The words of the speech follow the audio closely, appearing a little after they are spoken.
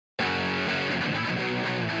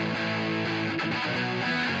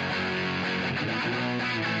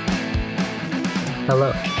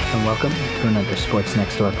Hello, and welcome to another Sports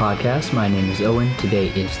Next Door podcast. My name is Owen. Today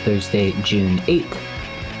is Thursday, June 8th,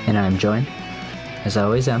 and I'm joined, as I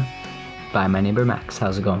always am, by my neighbor Max.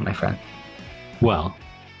 How's it going, my friend? Well,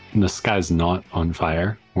 the sky's not on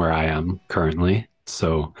fire where I am currently,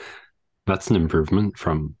 so that's an improvement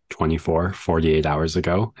from 48 hours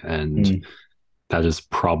ago, and that is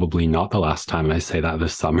probably not the last time I say that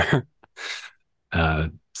this summer.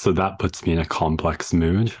 So that puts me in a complex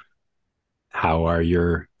mood. How are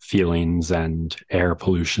your feelings and air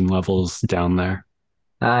pollution levels down there?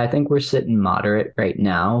 I think we're sitting moderate right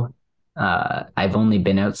now. I've only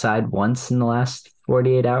been outside once in the last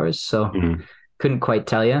 48 hours, so Mhm. couldn't quite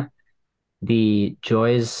tell you. The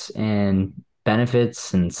joys and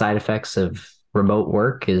benefits and side effects of remote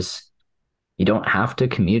work is you don't have to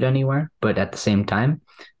commute anywhere, but at the same time,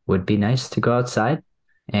 would be nice to go outside.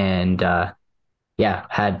 And yeah,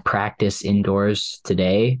 had practice indoors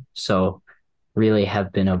today, so really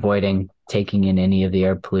have been avoiding taking in any of the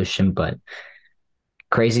air pollution, but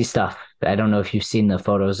crazy stuff. I don't know if you've seen the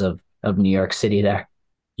photos of New York City there.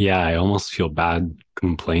 Yeah, I almost feel bad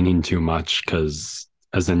complaining too much because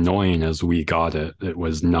as annoying as we got it, it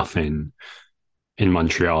was nothing in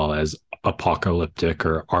Montreal as apocalyptic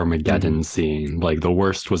or Armageddon scene. Like the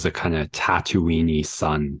worst was a kind of Tatooine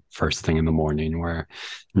sun first thing in the morning where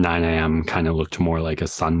 9 a.m. kind of looked more like a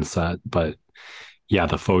sunset. But yeah,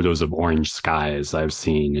 the photos of orange skies I've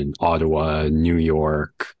seen in Ottawa, New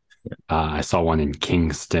York. I saw one in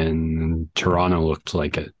Kingston. Toronto looked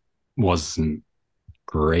like it wasn't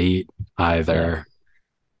great Yeah. either.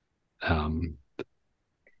 Um,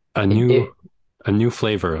 a It, new it a new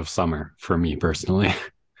flavor of summer for me personally.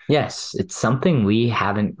 yes, it's something we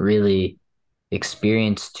haven't really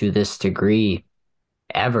experienced to this degree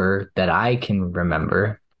ever that I can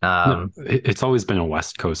remember. No, it's always been a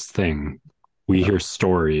West Coast thing. We Yeah. hear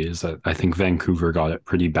stories. I think Vancouver got it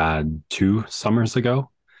pretty bad 2 summers ago,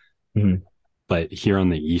 Mhm. but here on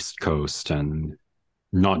the East Coast, and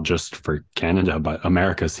not just for Canada, but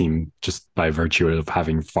America seemed just by virtue of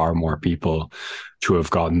having far more people to have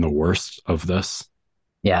gotten the worst of this.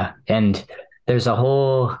 Yeah, and there's a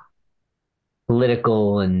whole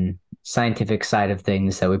political and scientific side of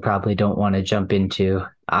things that we probably don't want to jump into.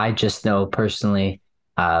 I just know personally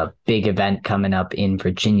a big event coming up in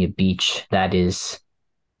Virginia Beach that is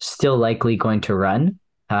still likely going to run.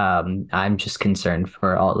 I'm just concerned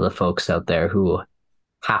for all the folks out there who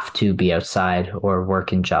have to be outside or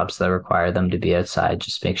work in jobs that require them to be outside.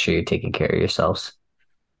 Just make sure you're taking care of yourselves.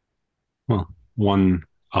 Well, one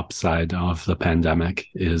upside of the pandemic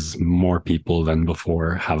is more people than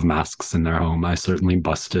before have masks in their home. I certainly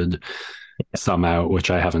busted some out,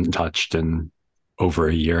 which I haven't touched in over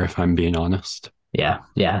a year, if I'm being honest.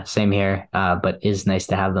 Yeah, same here. But is nice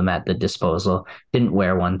to have them at the disposal. Didn't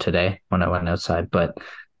wear one today when I went outside, but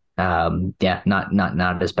yeah,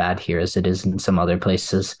 not as bad here as it is in some other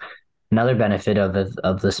places. Another benefit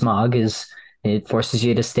of the smog is it forces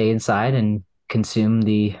you to stay inside and consume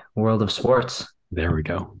the world of sports. There we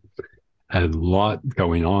go. A lot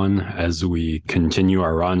going on as we continue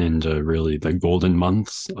our run into really the golden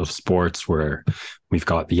months of sports where we've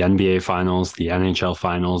got the NBA finals, the NHL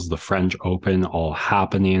finals, the French Open all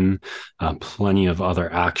happening, plenty of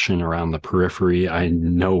other action around the periphery. I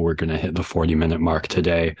know we're going to hit the 40-minute mark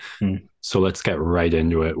today. So let's get right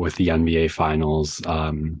into it with the NBA finals.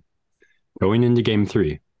 Going into game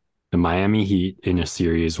 3, the Miami Heat in a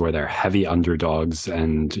series where they're heavy underdogs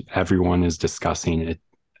and everyone is discussing it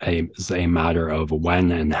is a matter of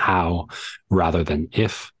when and how rather than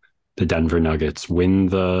if. The Denver Nuggets win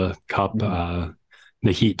the cup. The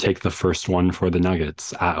Heat take the first one for the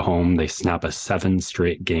Nuggets at home. They snap a 7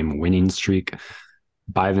 straight game winning streak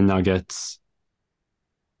by the Nuggets.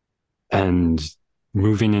 And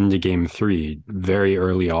moving into game 3, very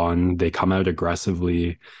early on, they come out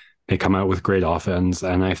aggressively. They come out with great offense,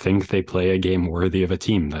 and I think they play a game worthy of a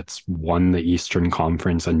team that's won the Eastern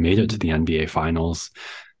Conference and made it to the NBA Finals.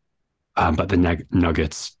 But the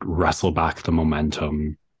Nuggets wrestle back the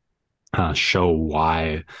momentum, show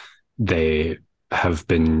why they have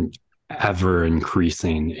been ever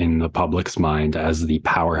increasing in the public's mind as the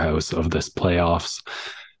powerhouse of this playoffs.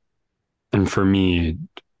 And for me,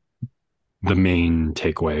 the main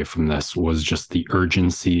takeaway from this was just the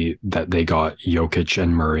urgency that they got Jokic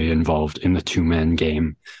and Murray involved in the 2-man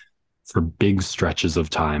game for big stretches of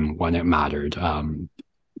time when it mattered.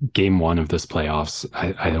 Game 1 of this playoffs,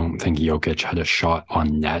 I don't think Jokic had a shot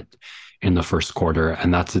on net in the first quarter,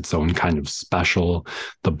 and that's its own kind of special.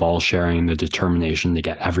 The ball sharing, the determination to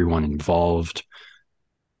get everyone involved.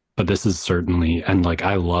 But this is certainly, and like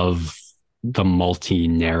I love the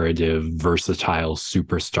multi-narrative, versatile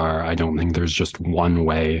superstar. I don't think there's just one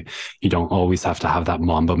way. You don't always have to have that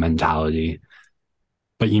Mamba mentality,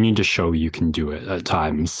 but you need to show you can do it at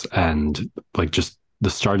times. And like just the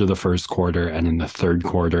start of the first quarter and in the third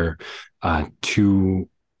quarter, to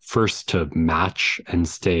first to match and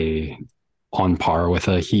stay on par with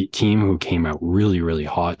a Heat team who came out really, really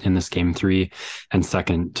hot in this game three, and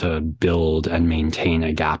second to build and maintain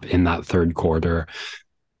a gap in that third quarter.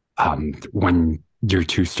 When your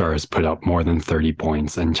two stars put up more than 30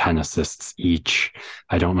 points and 10 assists each,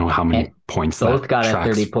 I don't know how many And points both that got a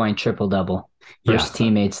tracks. 30-point triple double. Yeah, First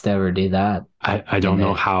teammates to ever do that I in don't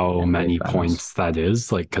know the how NBA many Finals. points that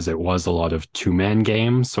is, like, because it was a lot of two-man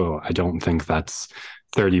games. So I don't think that's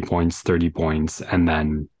 30 points, and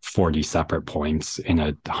then 40 separate points in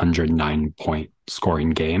a 109-point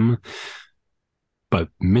scoring game. But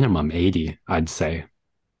minimum 80, I'd say,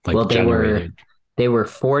 Well, like generated. they were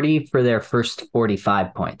 40 for their first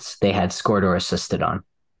 45 points they had scored or assisted on.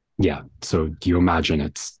 Yeah. So do you imagine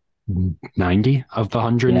it's 90 of the Yeah.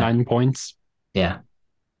 109 points? Yeah.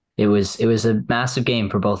 It was a massive game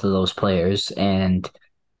for both of those players. And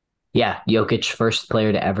yeah, Jokic, first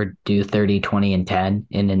player to ever do 30, 20, and 10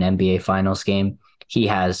 in an NBA Finals game. He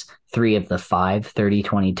has three of the five 30,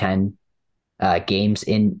 20, 10 games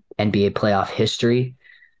in NBA playoff history.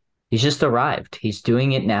 He's just arrived. He's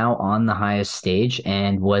doing it now on the highest stage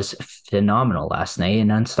and was phenomenal last night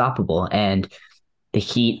and unstoppable. And the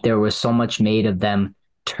Heat, there was so much made of them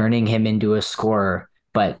turning him into a scorer,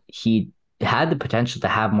 but he had the potential to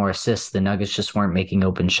have more assists. The Nuggets just weren't making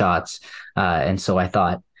open shots. And so I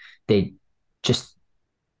thought they just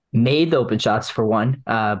made the open shots for one,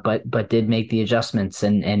 but did make the adjustments.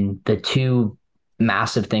 And the two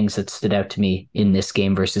massive things that stood out to me in this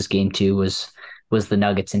game versus game two was the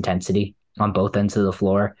Nuggets intensity on both ends of the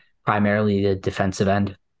floor, primarily the defensive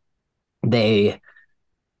end. They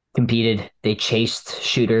competed. They chased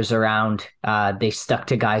shooters around. They stuck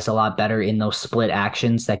to guys a lot better in those split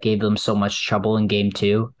actions that gave them so much trouble in game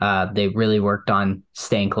two. They really worked on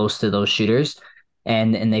staying close to those shooters.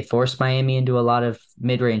 And they forced Miami into a lot of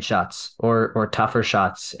mid-range shots or tougher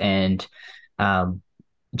shots. And um,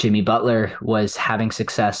 Jimmy Butler was having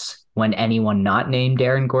success when anyone not named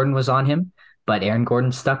Aaron Gordon was on him, but Aaron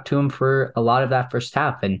Gordon stuck to him for a lot of that first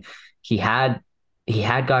half, and he had he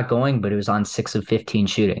had got going, but it was on 6 of 15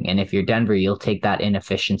 shooting. And if you're Denver, you'll take that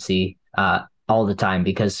inefficiency all the time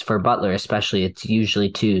because for Butler, especially, it's usually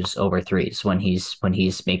twos over threes when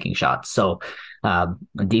he's making shots. So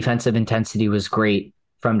defensive intensity was great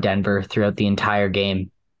from Denver throughout the entire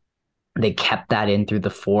game. They kept that in through the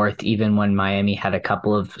fourth, even when Miami had a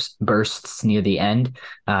couple of bursts near the end.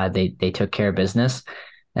 They took care of business.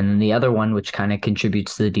 And then the other one, which kind of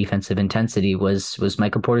contributes to the defensive intensity, was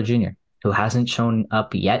Michael Porter Jr., who hasn't shown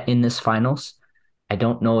up yet in this finals. I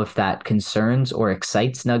don't know if that concerns or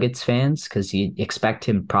excites Nuggets fans because you expect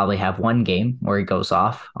him to probably have one game where he goes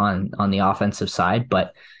off on the offensive side,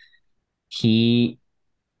 but he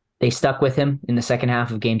they stuck with him in the second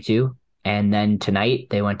half of game two. And then tonight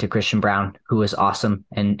they went to Christian Braun, who was awesome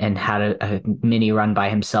and had a mini run by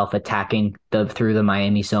himself, attacking through the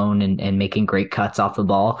Miami zone and making great cuts off the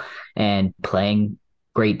ball and playing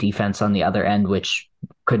great defense on the other end, which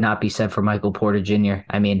could not be said for Michael Porter Jr.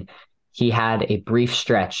 I mean, he had a brief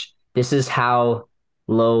stretch. This is how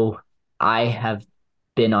low I have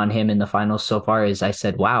been on him in the finals so far. Is I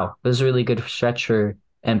said, wow, it was a really good stretch for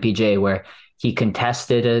MPJ where he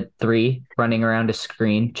contested a three running around a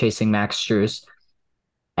screen, chasing Max Strus,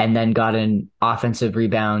 and then got an offensive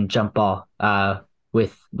rebound jump ball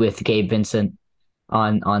with Gabe Vincent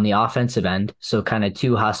on the offensive end. So kind of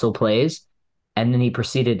two hustle plays. And then he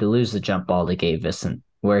proceeded to lose the jump ball to Gabe Vincent,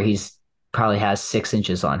 where he's probably has 6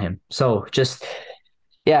 inches on him. So just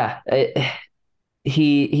yeah,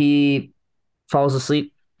 he falls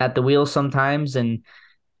asleep at the wheel sometimes, and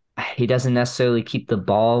he doesn't necessarily keep the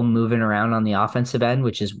ball moving around on the offensive end,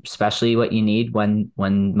 which is especially what you need when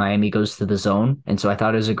Miami goes to the zone. And so I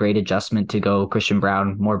thought it was a great adjustment to go Christian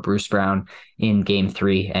Braun, more Bruce Brown in game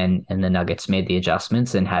three, and the Nuggets made the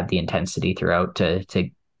adjustments and had the intensity throughout to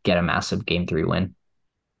get a massive game three win.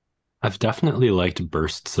 I've definitely liked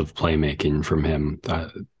bursts of playmaking from him.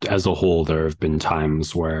 As a whole, there have been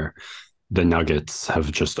times where the Nuggets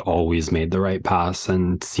have just always made the right pass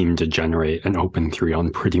and seem to generate an open three on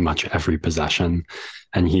pretty much every possession.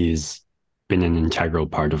 And he's been an integral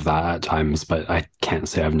part of that at times, but I can't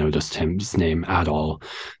say I've noticed his name at all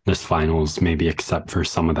this finals, maybe except for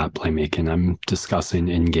some of that playmaking I'm discussing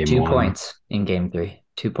in game 2 points in game three,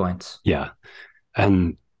 2 points. Yeah.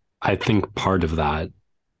 And I think part of that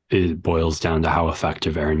it boils down to how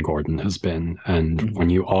effective Aaron Gordon has been. And Mhm. when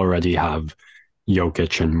you already have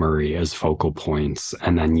Jokic and Murray as focal points,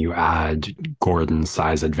 and then you add Gordon's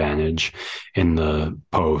size advantage in the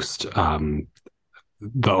post,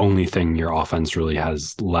 the only thing your offense really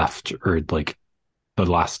has left, or like the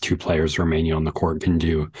last two players remaining on the court can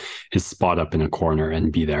do, is spot up in a corner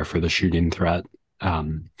and be there for the shooting threat.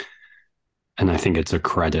 Um, and I think it's a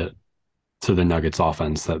credit to the Nuggets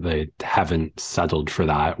offense that they haven't settled for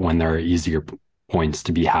that when there are easier points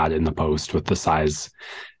to be had in the post with the size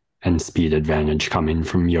and speed advantage coming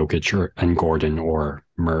from Jokic and Gordon or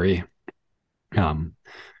Murray. Um,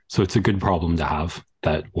 so it's a good problem to have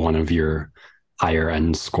that one of your higher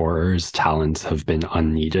end scorers' talents have been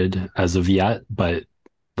unneeded as of yet. But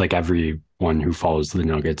like everyone who follows the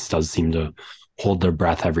Nuggets does seem to hold their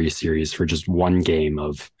breath every series for just one game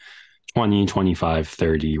of 20, 25,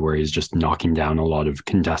 30, where he's just knocking down a lot of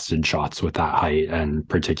contested shots with that height and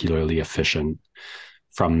particularly efficient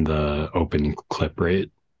from the open clip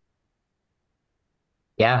rate.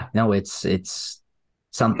 Yeah, no, it's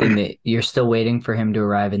something that you're still waiting for him to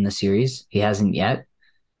arrive in the series. He hasn't yet,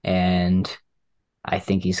 and I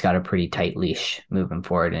think he's got a pretty tight leash moving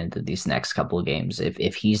forward into these next couple of games.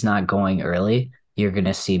 If he's not going early, you're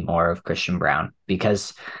gonna see more of Christian Braun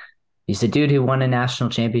because he's a dude who won a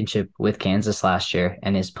national championship with Kansas last year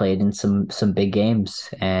and has played in some big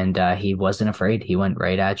games. And he wasn't afraid. He went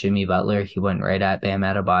right at Jimmy Butler. He went right at Bam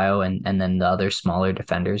Adebayo and then the other smaller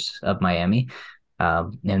defenders of Miami,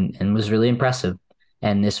 and was really impressive.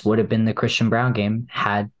 And this would have been the Christian Braun game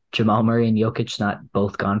had Jamal Murray and Jokic not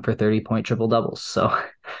both gone for 30-point triple doubles. So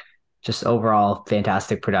just overall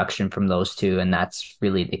fantastic production from those two. And that's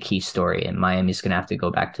really the key story. And Miami's going to have to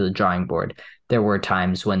go back to the drawing board. There were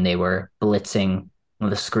times when they were blitzing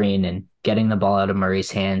the screen and getting the ball out of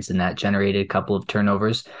Murray's hands, and that generated a couple of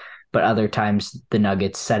turnovers. But other times the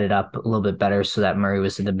Nuggets set it up a little bit better so that Murray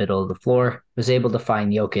was in the middle of the floor, was able to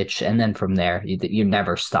find Jokic. And then from there, you're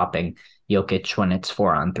never stopping Jokic when it's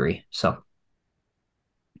 4-on-3. So,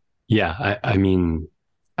 Yeah, I mean,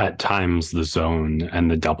 at times the zone and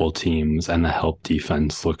the double teams and the help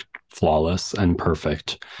defense looked flawless and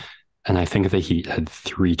perfect. And I think the Heat had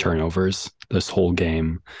 3 turnovers this whole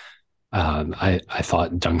game. I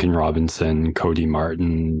thought Duncan Robinson, Cody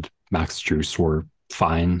Martin, Max Strus were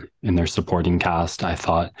fine in their supporting cast. I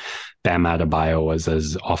thought Bam Adebayo was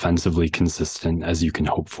as offensively consistent as you can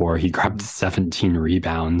hope for. He grabbed 17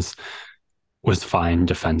 rebounds, was fine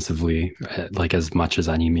defensively, like as much as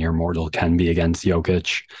any mere mortal can be against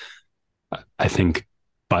Jokic. I think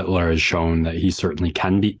Butler has shown that he certainly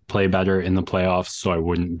can play better in the playoffs, so I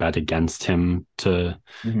wouldn't bet against him to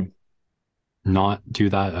mhm. not do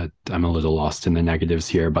that. I'm a little lost in the negatives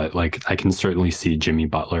here, but like I can certainly see Jimmy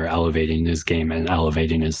Butler elevating his game and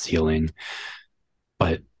elevating his ceiling.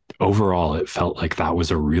 But overall, it felt like that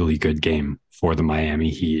was a really good game for the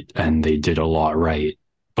Miami Heat, and they did a lot right.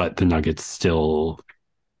 But the Nuggets still,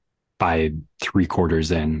 by 3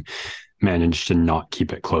 quarters in, managed to not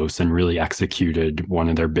keep it close and really executed one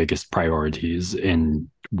of their biggest priorities in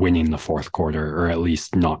winning the fourth quarter, or at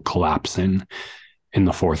least not collapsing in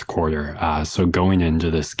the fourth quarter. So going into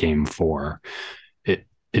this game 4,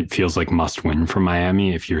 it feels like must win for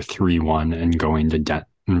Miami. If you're 3-1 and going to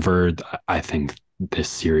Denver, I think this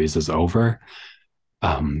series is over.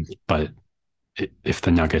 But if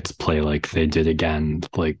the Nuggets play like they did again,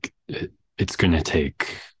 like it's going to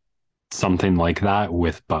take something like that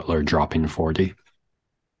with Butler dropping 40.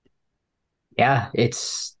 Yeah,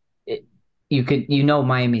 Miami's,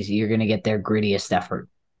 you're going to get their grittiest effort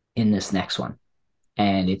in this next one.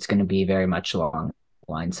 And it's going to be very much along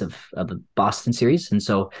the lines of the Boston series. And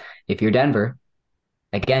so if you're Denver,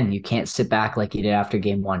 again, you can't sit back like you did after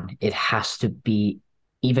game 1. It has to be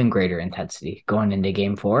even greater intensity going into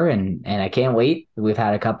game 4. And I can't wait. We've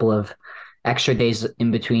had a couple of extra days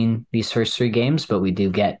in between these first 3 games, but we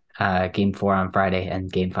do get game 4 on Friday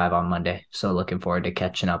and game 5 on Monday. So looking forward to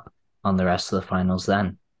catching up on the rest of the finals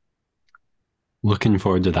then. Looking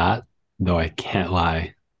forward to that, though I can't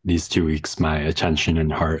lie. These 2 weeks, my attention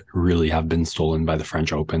and heart really have been stolen by the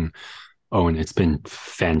French Open. Oh, and it's been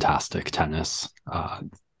fantastic tennis.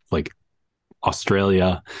 Like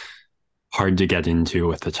Australia, hard to get into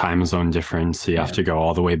with the time zone difference. So you have to go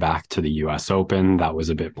all the way back to the US Open. That was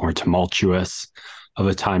a bit more tumultuous of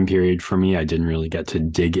a time period for me. I didn't really get to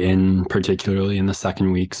dig in, particularly in the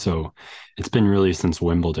second week. So it's been really since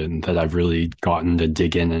Wimbledon that I've really gotten to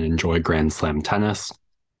dig in and enjoy Grand Slam tennis.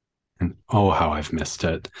 And oh, how I've missed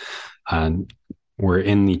it. And we're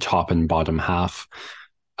in the top and bottom half,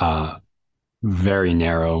 very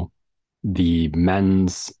narrow. The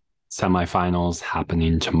men's semifinals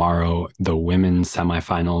happening tomorrow. The women's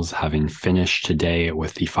semifinals having finished today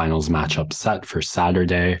with the finals matchup set for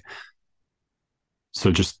Saturday.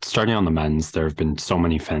 So just starting on the men's, there have been so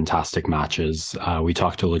many fantastic matches. We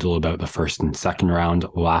talked a little about the first and second round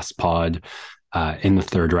last pod. In the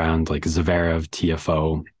third round, like Zverev,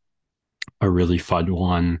 TFO, a really fun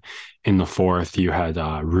one. In the fourth, you had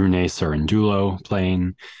Rune Cerundolo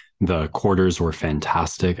playing. The quarters were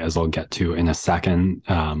fantastic, as I'll get to in a second.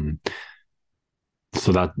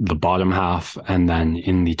 So that the bottom half, and then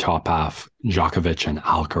in the top half, Djokovic and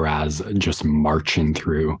Alcaraz just marching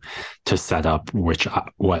through to set up, what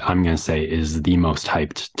I'm going to say is the most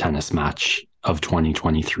hyped tennis match of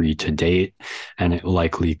 2023 to date, and it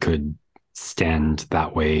likely could stand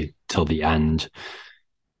that way till the end.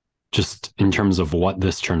 Just in terms of what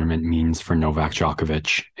this tournament means for Novak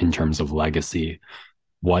Djokovic in terms of legacy,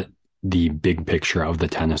 what the big picture of the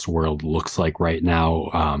tennis world looks like right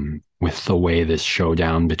now, with the way this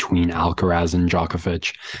showdown between Alcaraz and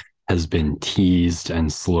Djokovic has been teased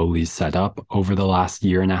and slowly set up over the last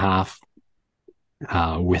year and a half,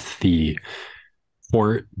 with the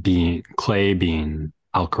court being clay being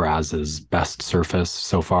Alcaraz's best surface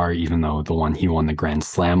so far, even though the one he won the Grand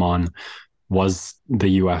Slam on was the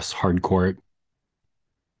US hard court.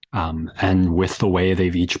 And with the way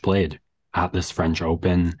they've each played at this French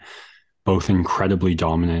Open, both incredibly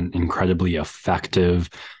dominant, incredibly effective,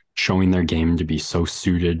 showing their game to be so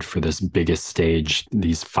suited for this biggest stage,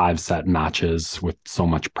 these 5-set matches with so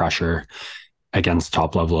much pressure against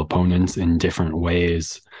top-level opponents in different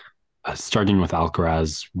ways. Starting with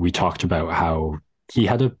Alcaraz, we talked about how he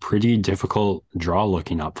had a pretty difficult draw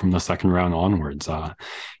looking up from the second round onwards.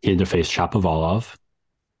 He had to face Shapovalov.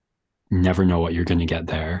 Never know what you're going to get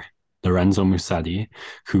there. Lorenzo Musetti,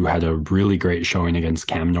 who had a really great showing against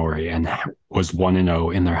Cam Norrie and was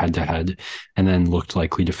 1-0 in their head-to-head, and then looked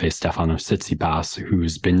likely to face Stefanos Tsitsipas,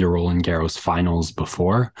 who's been to Roland Garros finals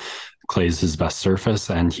before. Clay's his best surface,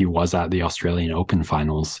 and he was at the Australian Open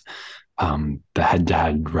finals. The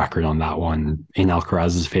head-to-head record on that one in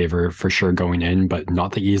Alcaraz's favor for sure going in, but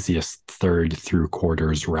not the easiest third through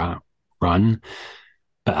quarters run.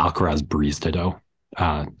 But Alcaraz breezed it out.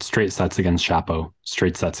 Straight sets against Chapo,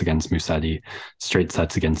 straight sets against Musetti, straight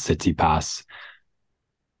sets against Tsitsipas.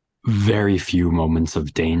 Very few moments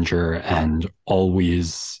of danger, and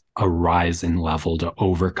always a rise in level to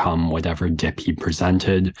overcome whatever dip he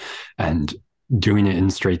presented. And doing it in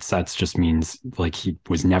straight sets just means like he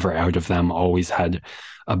was never out of them, always had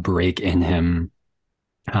a break in him.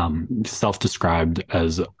 Self-described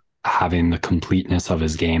as having the completeness of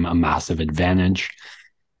his game a massive advantage.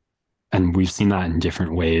 And we've seen that in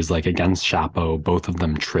different ways, like against Chapo, both of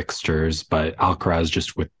them tricksters, but Alcaraz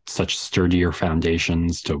just with such sturdier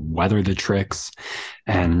foundations to weather the tricks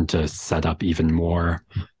and to set up even more.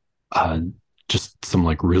 Just some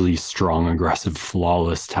like really strong, aggressive,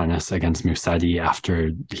 flawless tennis against Musetti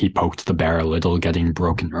after he poked the bear a little, getting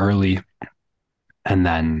broken early. And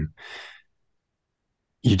then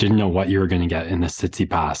you didn't know what you were going to get in the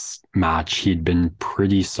Tsitsipas match. He'd been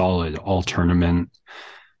pretty solid all tournament.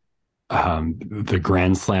 The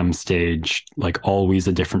Grand Slam stage, like always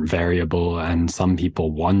a different variable, and some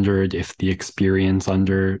people wondered if the experience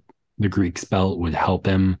under the Greek's belt would help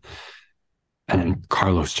him. And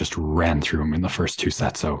Carlos just ran through him in the first 2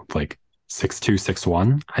 sets. So like 6-2,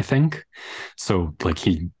 6-1, I think. So like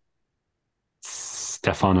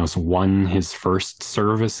Stefanos won his first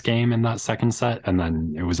service game in that second set, and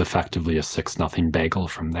then it was effectively a 6-0 bagel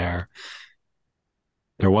from there.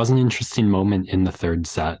 There was an interesting moment in the third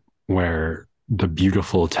set where the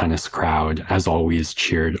beautiful tennis crowd, as always,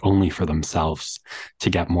 cheered only for themselves to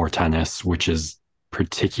get more tennis, which is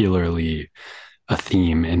particularly a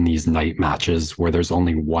theme in these night matches where there's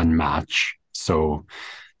only one match. So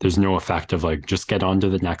there's no effect of like, just get on to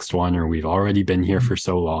the next one, or we've already been here for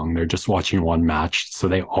so long. They're just watching one match. So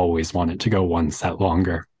they always want it to go one set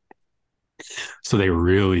longer. So they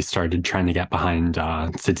really started trying to get behind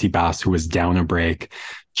Tsitsipas, who was down a break,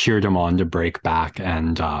 cheered him on to break back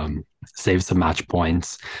and save some match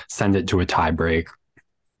points, send it to a tie break.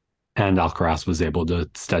 And Alcaraz was able to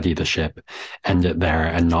steady the ship, end it there,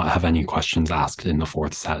 and not have any questions asked in the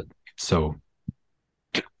fourth set. So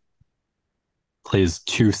plays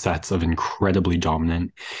 2 sets of incredibly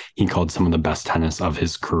dominant. He called some of the best tennis of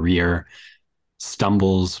his career.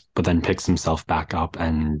 Stumbles, but then picks himself back up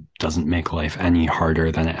and doesn't make life any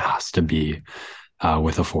harder than it has to be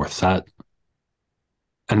with a fourth set.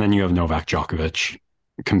 And then you have Novak Djokovic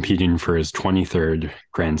competing for his 23rd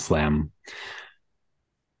Grand Slam.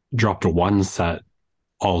 Dropped a 1-set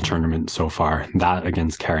all tournament so far. That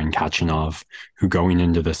against Karen Khachanov, who going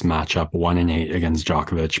into this matchup 1-8 against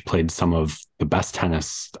Djokovic, played some of the best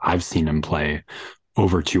tennis I've seen him play,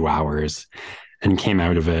 over 2 hours, and came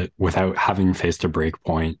out of it without having faced a break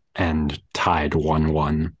point and tied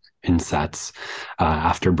 1-1 in sets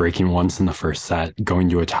after breaking once in the first set, going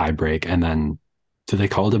to a tie break, and then, do they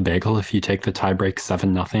call it a bagel if you take the tie break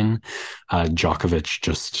 7-0? Djokovic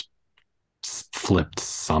just flipped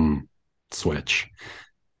some switch,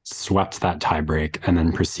 swept that tiebreak, and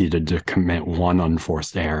then proceeded to commit one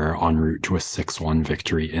unforced error en route to a 6-1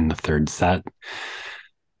 victory in the third set,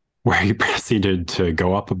 where he proceeded to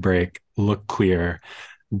go up a break, look clear,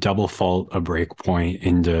 double fault a break point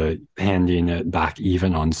into handing it back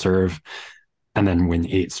even on serve, and then win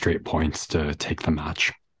 8 straight points to take the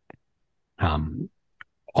match.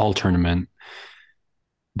 All tournament,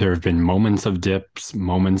 there have been moments of dips,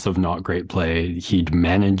 moments of not great play. He'd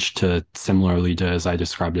managed to, similarly to as I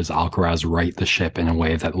described as Alcaraz, right the ship in a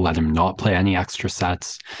way that let him not play any extra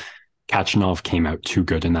sets. Khachanov came out too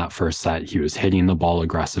good in that first set. He was hitting the ball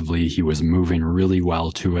aggressively. He was moving really well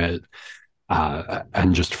to it,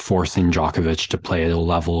 and just forcing Djokovic to play at a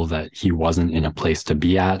level that he wasn't in a place to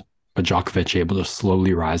be at. But Djokovic able to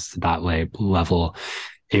slowly rise to that level,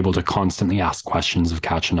 able to constantly ask questions of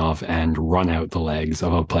Khachanov and run out the legs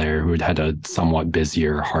of a player who had had a somewhat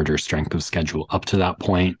busier, harder strength of schedule up to that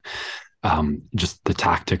point. Just the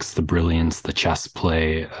tactics, the brilliance, the chess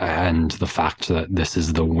play, and the fact that this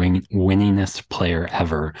is the winningest player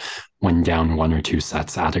ever when down 1 or 2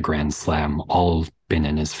 sets at a Grand Slam, all been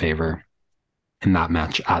in his favor in that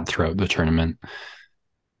match and throughout the tournament.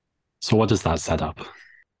 So what does that set up?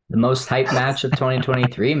 The most hype match of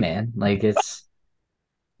 2023, man. Like it's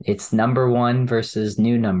number one versus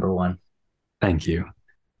new number one. Thank you.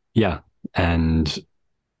 Yeah. And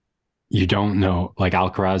you don't know, like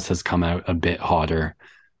Alcaraz has come out a bit hotter,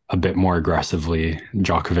 a bit more aggressively,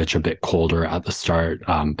 Djokovic a bit colder at the start.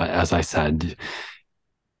 But as I said,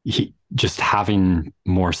 he just having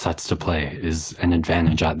more sets to play is an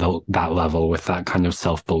advantage at that level with that kind of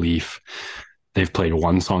self-belief. They've played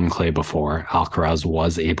once on clay before. Alcaraz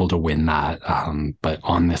was able to win that. But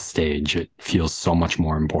on this stage, it feels so much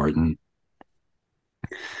more important.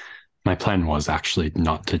 My plan was actually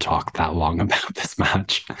not to talk that long about this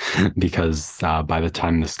match because by the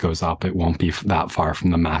time this goes up, it won't be that far from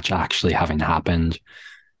the match actually having happened.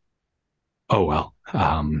 Oh, well,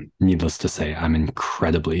 needless to say, I'm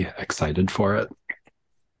incredibly excited for it.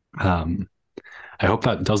 I hope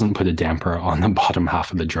that doesn't put a damper on the bottom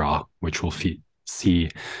half of the draw, which will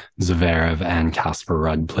see Zverev and Casper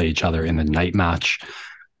Ruud play each other in the night match.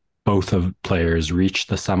 Both of players reached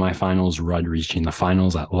the semifinals, Ruud reaching the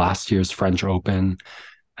finals at last year's French Open,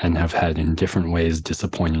 and have had in different ways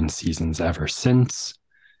disappointing seasons ever since.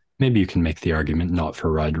 Maybe you can make the argument not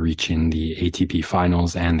for Ruud reaching the ATP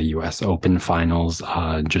finals and the US Open finals,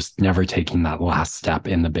 just never taking that last step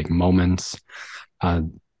in the big moments.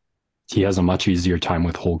 He has a much easier time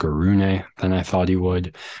with Holger Rune than I thought he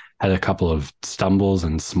would. Had a couple of stumbles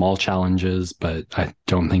and small challenges, but I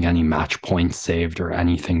don't think any match points saved or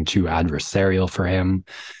anything too adversarial for him.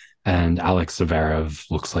 And Alex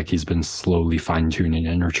Zverev looks like he's been slowly fine-tuning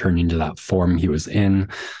and returning to that form he was in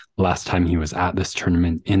last time he was at this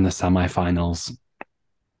tournament in the semifinals.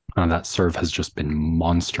 That serve has just been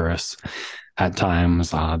monstrous at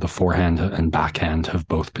times. The forehand and backhand have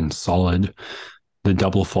both been solid. The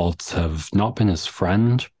double faults have not been his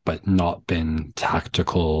friend, but not been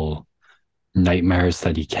tactical nightmares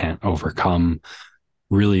that he can't overcome.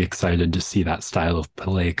 Really excited to see that style of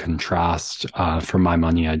play contrast. For my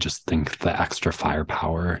money, I just think the extra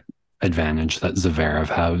firepower advantage that Zverev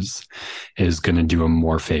has is going to do him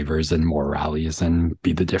more favors and more rallies and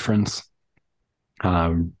be the difference.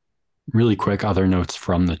 Really quick, other notes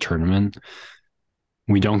from the tournament.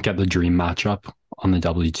 We don't get the dream matchup on the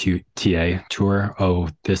WTA tour.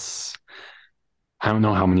 I don't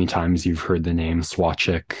know how many times you've heard the name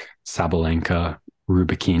Swiatek, Sabalenka,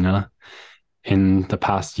 Rybakina in the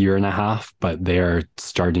past year and a half, but they're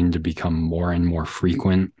starting to become more and more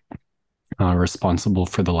frequent, responsible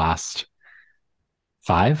for the last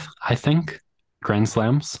 5, I think, Grand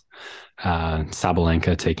Slams.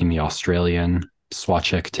 Sabalenka taking the Australian,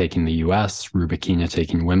 Swiatek taking the US, Rybakina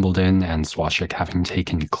taking Wimbledon, and Swiatek having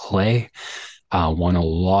taken clay. Won a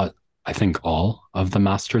lot, I think all of the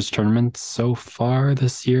Masters tournaments so far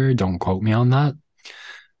this year. Don't quote me on that.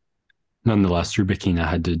 Nonetheless, Rybakina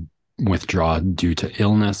had to withdraw due to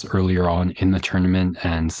illness earlier on in the tournament,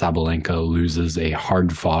 and Sabalenka loses a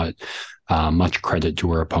hard-fought, much credit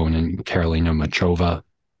to her opponent, Karolina Muchova,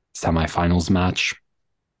 semifinals match.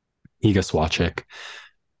 Iga Swiatek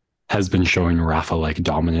has been showing Rafa-like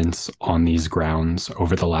dominance on these grounds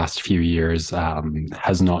over the last few years,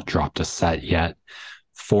 has not dropped a set yet.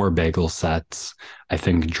 4 bagel sets, I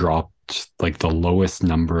think dropped like the lowest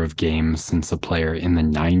number of games since a player in the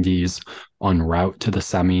 90s en route to the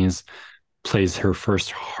semis, plays her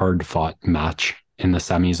first hard-fought match in the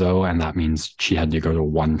semis, though, and that means she had to go to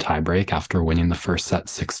one tiebreak after winning the first set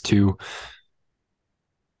 6-2.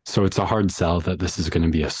 So it's a hard sell that this is going to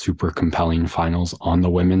be a super compelling finals on the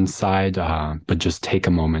women's side, but just take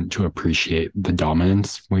a moment to appreciate the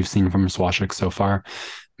dominance we've seen from Swashik so far.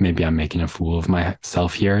 Maybe I'm making a fool of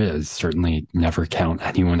myself here. I certainly never count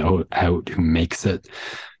anyone out who makes it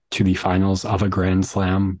to the finals of a Grand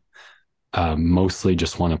Slam. Mostly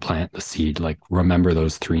just want to plant the seed, like remember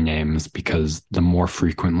those 3 names, because the more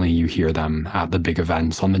frequently you hear them at the big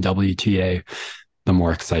events on the WTA, the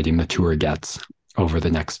more exciting the tour gets over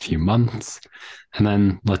the next few months. And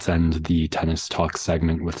then let's end the tennis talk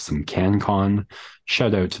segment with some CanCon.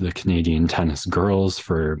 Shout out to the Canadian tennis girls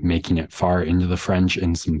for making it far into the French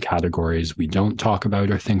in some categories we don't talk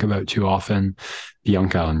about or think about too often.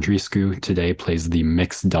 Bianca Andreescu today plays the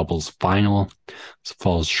mixed doubles final,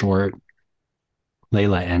 falls short.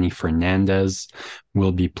 Leylah Annie Fernandez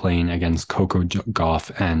will be playing against Coco Gauff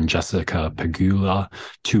and Jessica Pegula,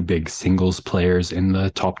 2 big singles players in the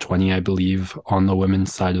top 20, I believe, on the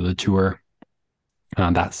women's side of the tour.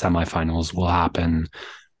 That semifinals will happen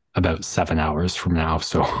about 7 hours from now,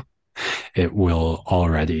 so it will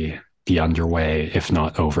already be underway, if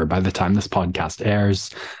not over, by the time this podcast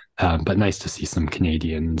airs. But nice to see some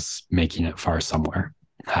Canadians making it far somewhere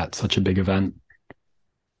at such a big event.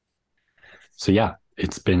 So yeah,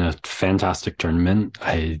 it's been a fantastic tournament.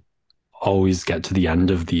 I always get to the end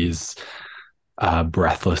of these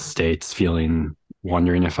breathless states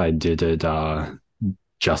wondering if I did it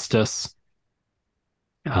justice.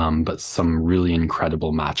 But some really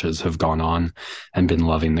incredible matches have gone on, and been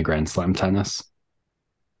loving the Grand Slam tennis.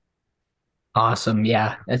 Awesome.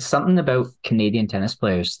 Yeah. It's something about Canadian tennis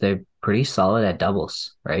players. They're pretty solid at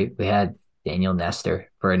doubles, right? We had Daniel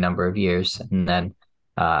Nestor for a number of years, and then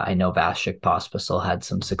I know Vasek Pospisil had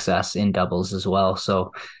some success in doubles as well.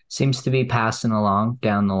 So seems to be passing along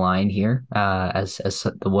down the line here as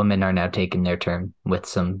the women are now taking their turn with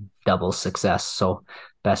some double success. So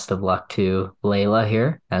best of luck to Leylah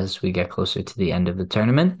here as we get closer to the end of the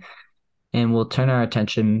tournament. And we'll turn our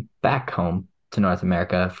attention back home to North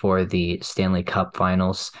America for the Stanley Cup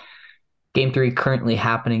Finals. Game 3 currently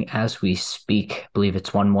happening as we speak. I believe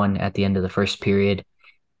it's 1-1 at the end of the first period.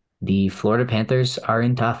 The Florida Panthers are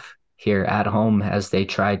in tough here at home as they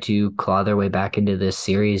try to claw their way back into this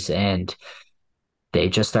series, and they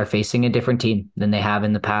just are facing a different team than they have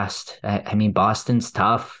in the past. I mean, Boston's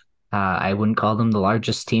tough. I wouldn't call them the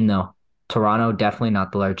largest team, though. Toronto, definitely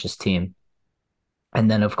not the largest team. And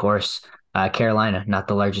then, of course, Carolina, not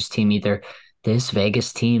the largest team either. This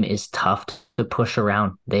Vegas team is tough to push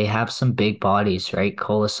around. They have some big bodies, right?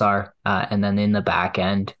 Kolasar, and then in the back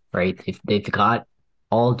end, right? They've got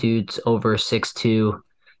all dudes over 6'2",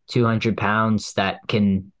 200 pounds that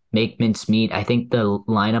can make mincemeat. I think the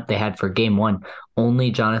lineup they had for game 1,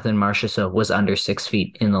 only Jonathan Marchessault was under 6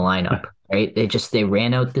 feet in the lineup, right? They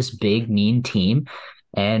ran out this big, mean team,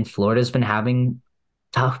 and Florida's been having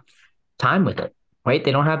tough time with it, right?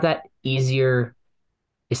 They don't have that easier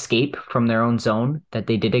escape from their own zone that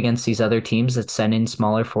they did against these other teams that send in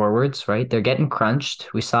smaller forwards, right? They're getting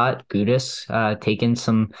crunched. We saw it. Gudas taking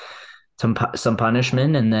some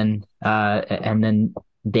punishment, and then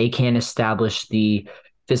they can't establish the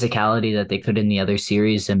physicality that they could in the other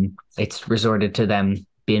series, and it's resorted to them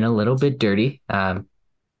being a little bit dirty.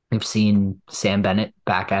 We've seen Sam Bennett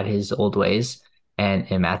back at his old ways, and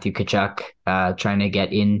Matthew Tkachuk trying to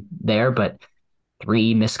get in there, but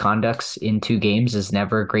 3 misconducts in 2 games is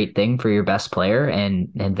never a great thing for your best player, and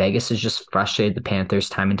Vegas has just frustrated the Panthers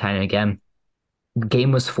time and time again. The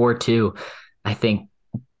game was 4-2, I think,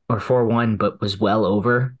 or 4-1, but was well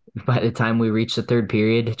over by the time we reached the third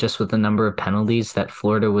period, just with the number of penalties that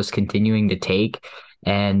Florida was continuing to take,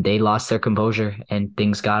 and they lost their composure and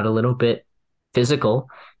things got a little bit physical,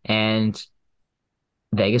 and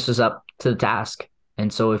Vegas was up to the task.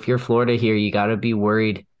 And so if you're Florida here, you got to be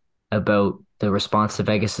worried about the response that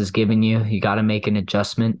Vegas has given you. You got to make an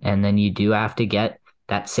adjustment, and then you do have to get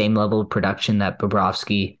that same level of production that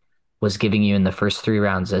Bobrovsky was giving you in the first 3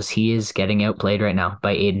 rounds, as he is getting outplayed right now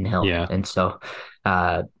by Adin Hill. Yeah. And so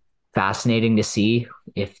fascinating to see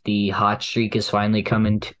if the hot streak is finally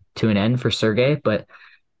coming to an end for Sergei, but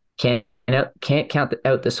can't count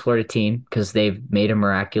out this Florida team because they've made a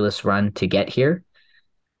miraculous run to get here.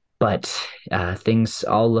 But things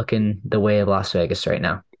all looking the way of Las Vegas right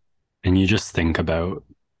now. And you just think about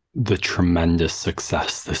the tremendous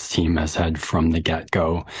success this team has had from the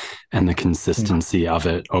get-go and the consistency of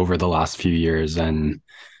it over the last few years. And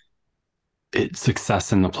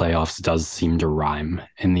success in the playoffs does seem to rhyme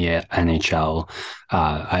in the NHL.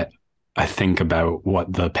 I think about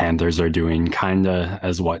what the Panthers are doing, kind of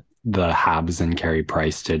as what the Habs and Carey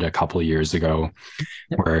Price did a couple of years ago,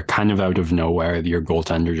 where kind of out of nowhere, your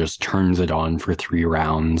goaltender just turns it on for 3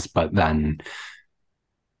 rounds, but then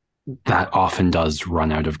that often does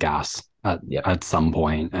run out of gas at some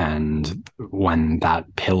point. And when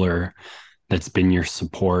that pillar that's been your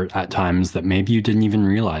support at times that maybe you didn't even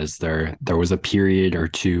realize there was a period or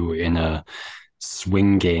two in a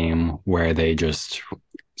swing game where they just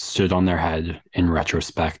stood on their head in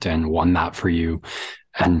retrospect and won that for you.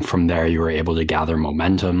 And from there, you were able to gather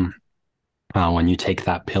momentum. When you take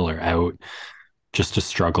that pillar out, just a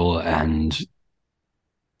struggle, and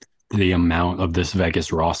the amount of this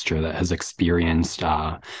Vegas roster that has experienced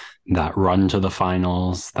that run to the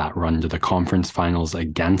finals, that run to the conference finals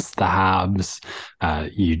against the Habs,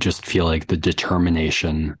 you just feel like the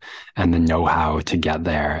determination and the know-how to get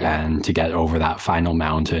there and to get over that final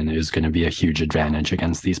mountain is going to be a huge advantage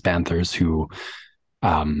against these Panthers who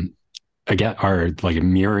again are like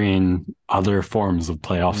mirroring other forms of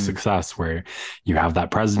playoff success where you have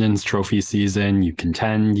that President's Trophy season, you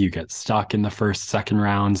contend, you get stuck in the first, second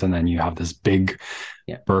rounds, and then you have this big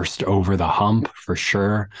burst over the hump for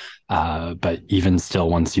sure. But even still,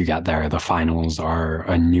 once you get there, the finals are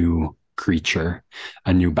a new creature,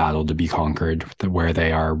 a new battle to be conquered where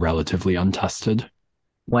they are relatively untested.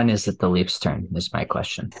 When is it the Leafs' turn is my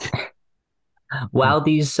question. While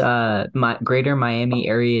these greater Miami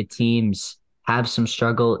area teams have some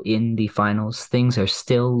struggle in the finals, things are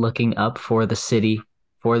still looking up for the city,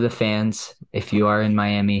 for the fans, if you are in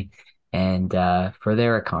Miami, and for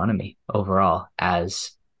their economy overall,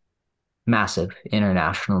 as massive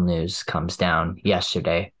international news comes down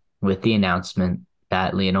yesterday with the announcement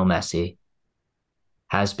that Lionel Messi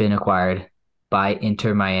has been acquired by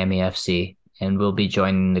Inter Miami FC and will be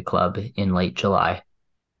joining the club in late July.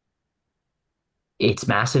 It's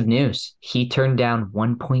massive news. He turned down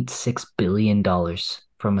 $1.6 billion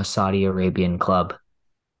from a Saudi Arabian club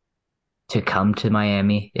to come to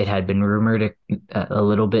Miami. It had been rumored a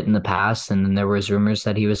little bit in the past, and then there was rumors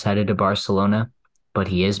that he was headed to Barcelona, but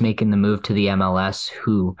he is making the move to the MLS,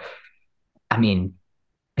 who, I mean,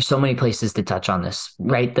 there's so many places to touch on this,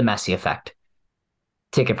 right? The Messi effect.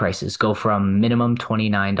 Ticket prices go from minimum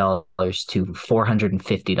 $29 to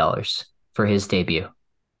 $450 for his debut.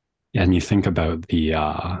 And you think about the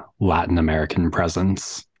Latin American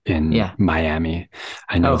presence in Miami.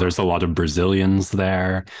 I know there's a lot of Brazilians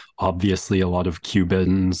there, obviously a lot of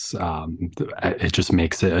Cubans. It just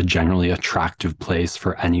makes it a generally attractive place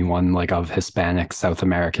for anyone like of Hispanic, South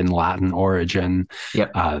American, Latin origin.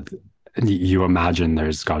 You imagine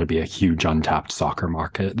there's got to be a huge untapped soccer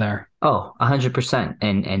market there. Oh, 100%.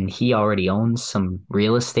 And he already owns some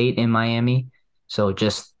real estate in Miami. So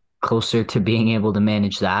just closer to being able to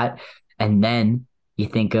manage that. And then you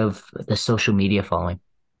think of the social media following.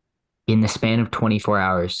 In the span of 24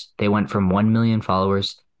 hours, they went from 1 million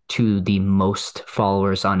followers to the most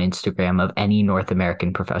followers on Instagram of any North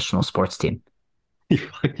American professional sports team. You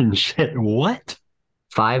fucking shit. What?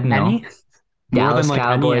 5 mil. More than like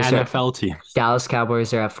any NFL team. Dallas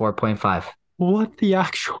Cowboys are at 4.5. What the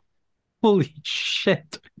actual? Holy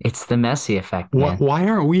shit. It's the Messi effect, man. Why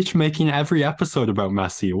aren't we making every episode about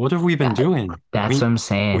Messi? What have we been doing? That's what I'm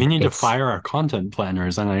saying. We need to fire our content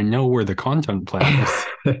planners, and I know we're the content planners.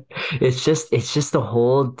 It's just a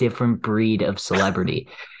whole different breed of celebrity.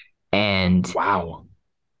 And wow.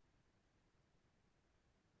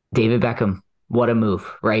 David Beckham, what a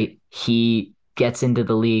move, right? He gets into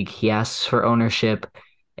the league, he asks for ownership.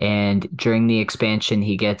 And during the expansion,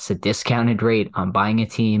 he gets a discounted rate on buying a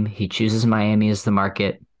team. He chooses Miami as the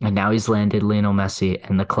market. And now he's landed Lionel Messi,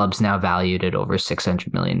 and the club's now valued at over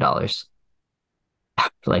 $600 million.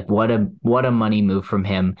 Like, what a money move from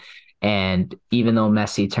him. And even though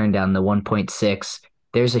Messi turned down the 1.6,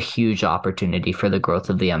 there's a huge opportunity for the growth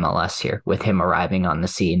of the MLS here with him arriving on the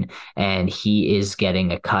scene. And he is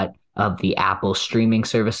getting a cut of the Apple streaming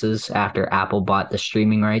services after Apple bought the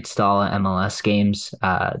streaming rights to all MLS games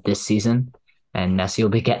this season. And Messi will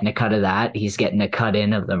be getting a cut of that. He's getting a cut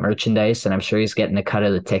in of the merchandise, and I'm sure he's getting a cut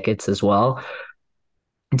of the tickets as well.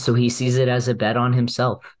 And so he sees it as a bet on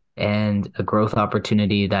himself and a growth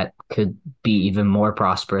opportunity that could be even more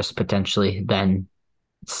prosperous potentially than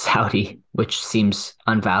Saudi, which seems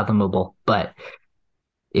unfathomable. But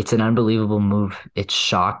it's an unbelievable move. It's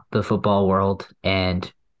shocked the football world, and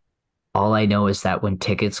All I know is that when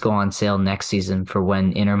tickets go on sale next season for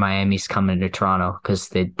when Inter Miami's coming to Toronto, because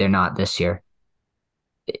they're not this year,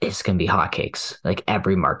 it's going to be hotcakes. Like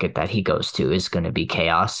every market that he goes to is going to be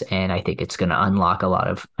chaos. And I think it's going to unlock a lot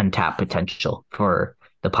of untapped potential for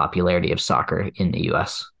the popularity of soccer in the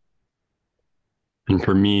US. And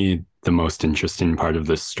for me, the most interesting part of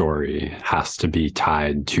this story has to be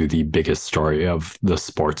tied to the biggest story of the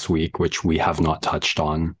sports week, which we have not touched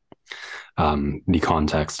on. The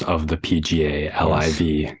context of the PGA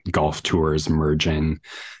LIV golf tours merging.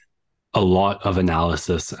 A lot of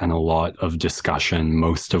analysis and a lot of discussion,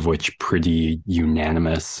 most of which pretty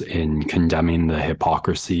unanimous in condemning the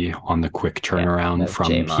hypocrisy on the quick turnaround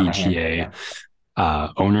from PGA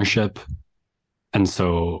ownership. And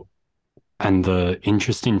the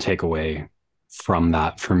interesting takeaway from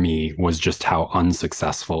that for me was just how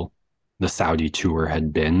unsuccessful the Saudi tour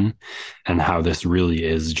had been, and how this really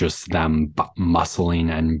is just them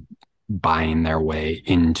muscling and buying their way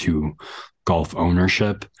into golf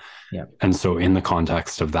ownership. Yeah. And so in the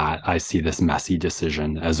context of that, I see this messy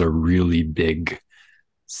decision as a really big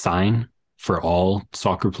sign for all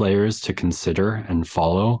soccer players to consider and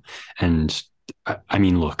follow. And I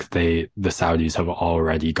mean, look, the Saudis have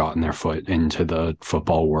already gotten their foot into the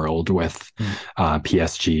football world with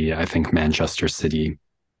PSG, I think Manchester City.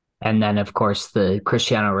 And then, of course, the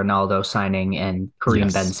Cristiano Ronaldo signing and Karim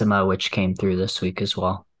Benzema, which came through this week as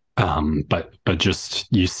well. But just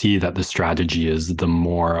you see that the strategy is the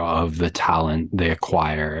more of the talent they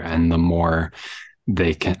acquire and the more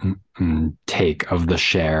they can take of the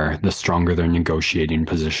share, the stronger their negotiating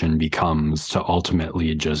position becomes to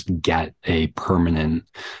ultimately just get a permanent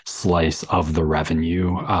slice of the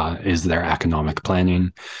revenue, is their economic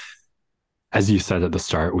planning. As you said at the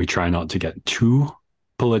start, we try not to get too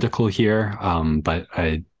political here, but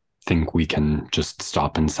I think we can just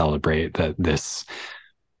stop and celebrate that this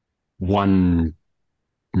one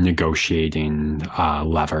negotiating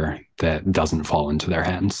lever that doesn't fall into their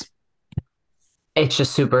hands. It's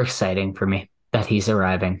just super exciting for me that he's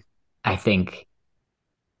arriving. I think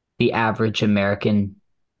the average American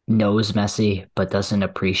knows Messi, but doesn't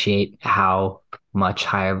appreciate how much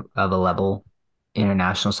higher of a level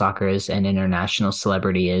international soccer is and international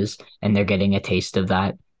celebrity is. And they're getting a taste of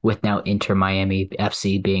that with now Inter Miami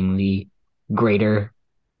FC being the greater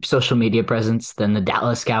social media presence than the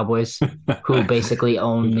Dallas Cowboys, who basically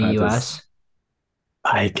own the US.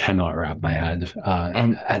 I cannot wrap my head.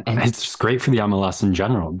 And it's just great for the MLS in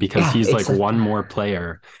general, because he's like one more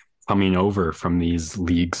player coming over from these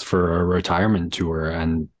leagues for a retirement tour.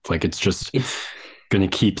 And like, it's going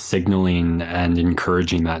to keep signaling and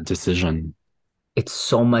encouraging that decision. It's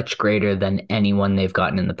so much greater than anyone they've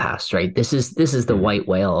gotten in the past, right? This is the white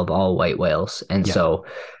whale of all white whales. And so,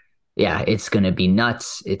 it's going to be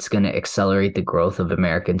nuts. It's going to accelerate the growth of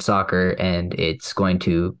American soccer, and it's going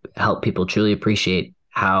to help people truly appreciate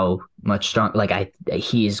how much strong,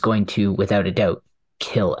 he is going to, without a doubt,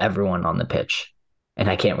 kill everyone on the pitch. And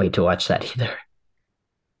I can't wait to watch that either.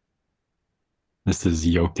 This is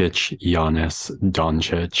Jokic, Giannis,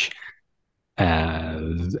 Doncic,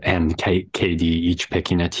 and KD each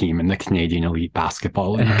picking a team in the Canadian Elite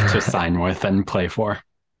Basketball League to sign with and play for.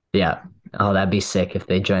 Yeah. Oh, that'd be sick if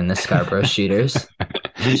they join the Scarborough Shooters.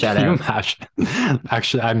 Shout out. Imagine?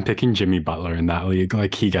 Actually, I'm picking Jimmy Butler in that league.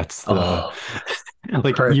 Like, he gets the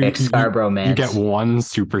perfect Scarborough man. You get one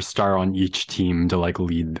superstar on each team to like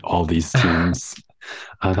lead all these teams.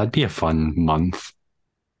 That'd be a fun month.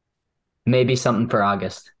 Maybe something for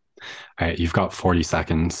August. All right, you've got 40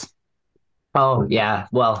 seconds. Oh, yeah.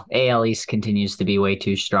 Well, AL East continues to be way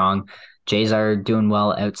too strong. Jays are doing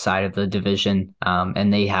well outside of the division,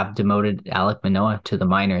 and they have demoted Alek Manoah to the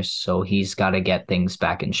minors, so he's got to get things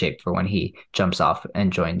back in shape for when he jumps off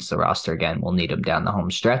and joins the roster again. We'll need him down the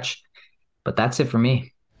home stretch, but that's it for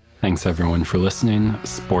me. Thanks, everyone, for listening.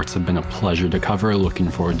 Sports have been a pleasure to cover.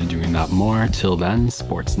 Looking forward to doing that more. Till then,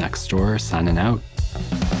 Sports Next Door signing out.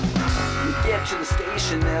 You get to the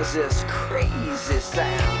station, there's this crazy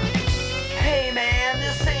sound. Hey, man,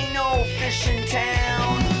 this ain't no fishing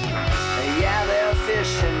town. Yeah, they're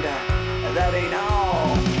fishing, that ain't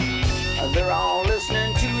all. They're all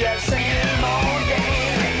listening to that same